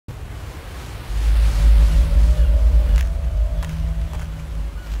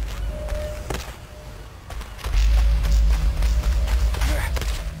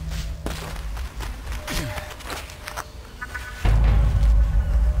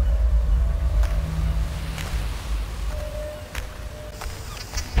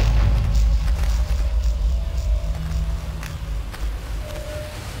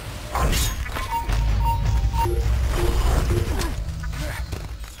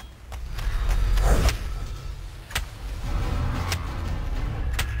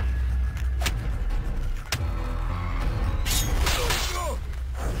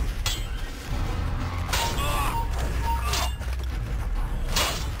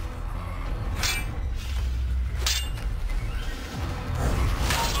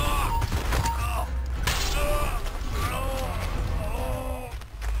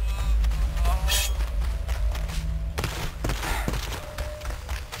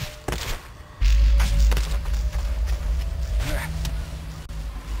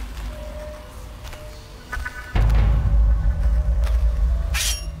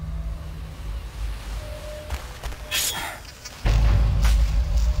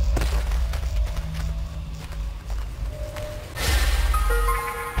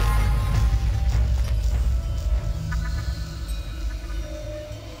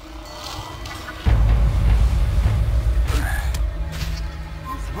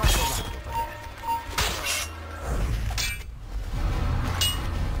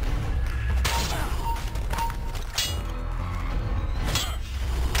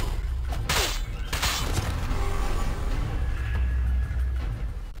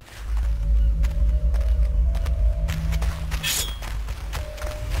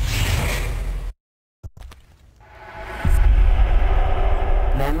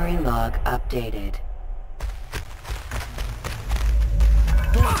log updated.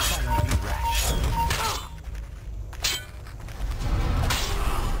 Don't try to be rash.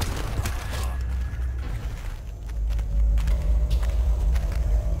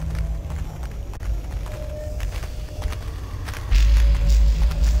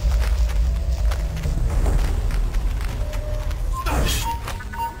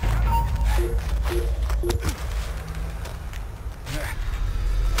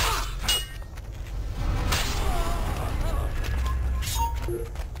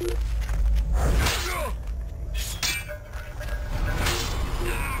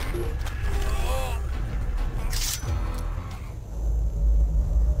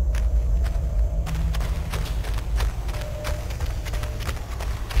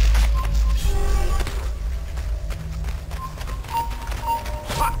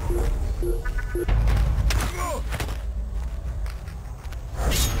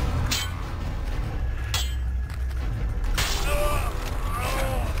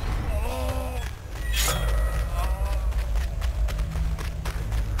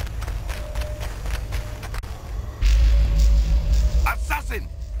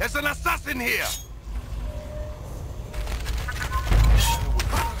 There's an assassin here!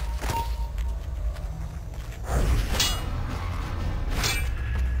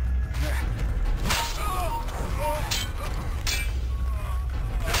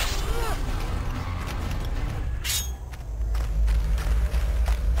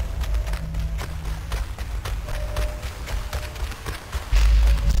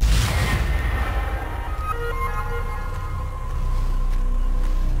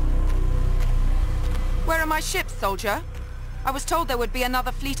 Where are my ships, soldier? I was told there would be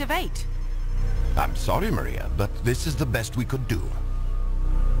another fleet of 8. I'm sorry, Maria, but this is the best we could do.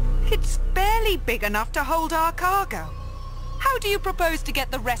 It's barely big enough to hold our cargo. How do you propose to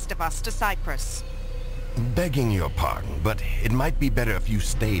get the rest of us to Cyprus? Begging your pardon, but it might be better if you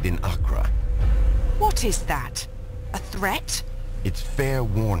stayed in Accra. What is that? A threat? It's fair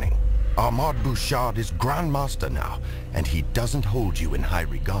warning. Ahmad Bouchard is Grand Master now, and he doesn't hold you in high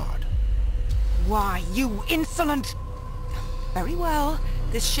regard. Why, you insolent... Very well.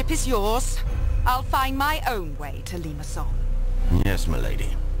 This ship is yours. I'll find my own way to Limassol. Yes, milady.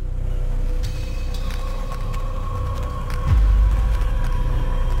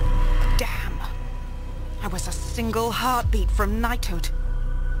 Damn. I was a single heartbeat from knighthood.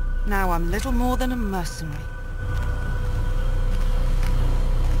 Now I'm little more than a mercenary.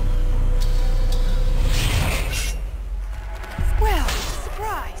 Well,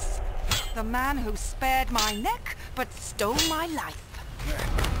 surprise. The man who spared my neck, but stole my life.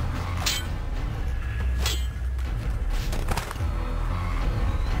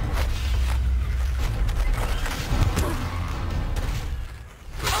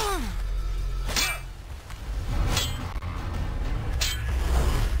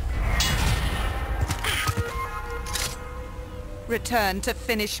 Return to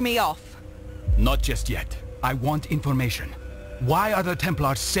finish me off. Not just yet. I want information. Why are the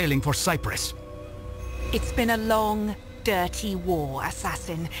Templars sailing for Cyprus? It's been a long, dirty war,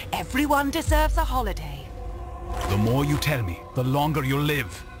 assassin. Everyone deserves a holiday. The more you tell me, the longer you'll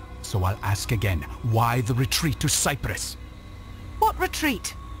live. So I'll ask again, why the retreat to Cyprus? What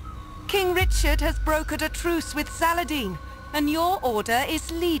retreat? King Richard has brokered a truce with Saladin, and your order is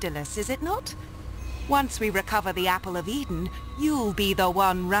leaderless, is it not? Once we recover the Apple of Eden, you'll be the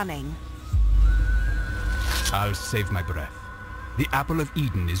one running. I'll save my breath. The Apple of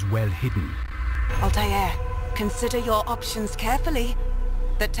Eden is well hidden. Altair, consider your options carefully.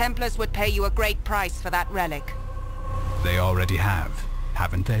 The Templars would pay you a great price for that relic. They already have,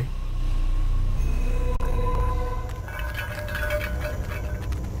 haven't they?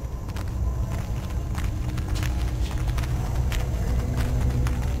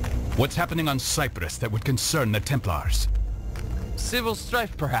 What's happening on Cyprus that would concern the Templars? Civil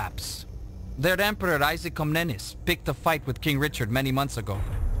strife, perhaps. Their Emperor Isaac Comnenus picked a fight with King Richard many months ago,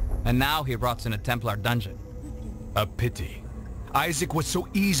 and now he rots in a Templar dungeon. A pity. Isaac was so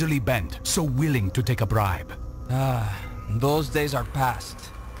easily bent, so willing to take a bribe. Those days are past.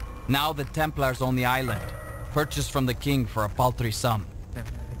 Now the Templars own the island, purchased from the king for a paltry sum.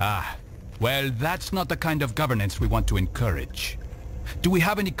 Well, that's not the kind of governance we want to encourage. Do we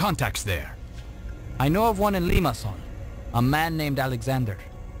have any contacts there? I know of one in Limassol, a man named Alexander.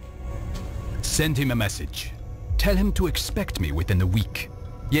 Send him a message. Tell him to expect me within a week.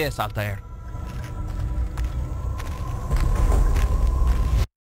 Yes, Altair.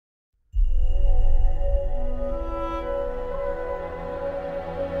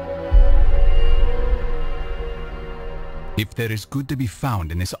 If there is good to be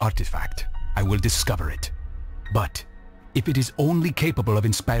found in this artifact, I will discover it. But if it is only capable of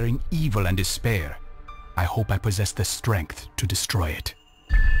inspiring evil and despair, I hope I possess the strength to destroy it.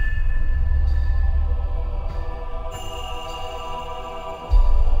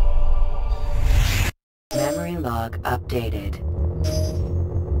 Memory log updated.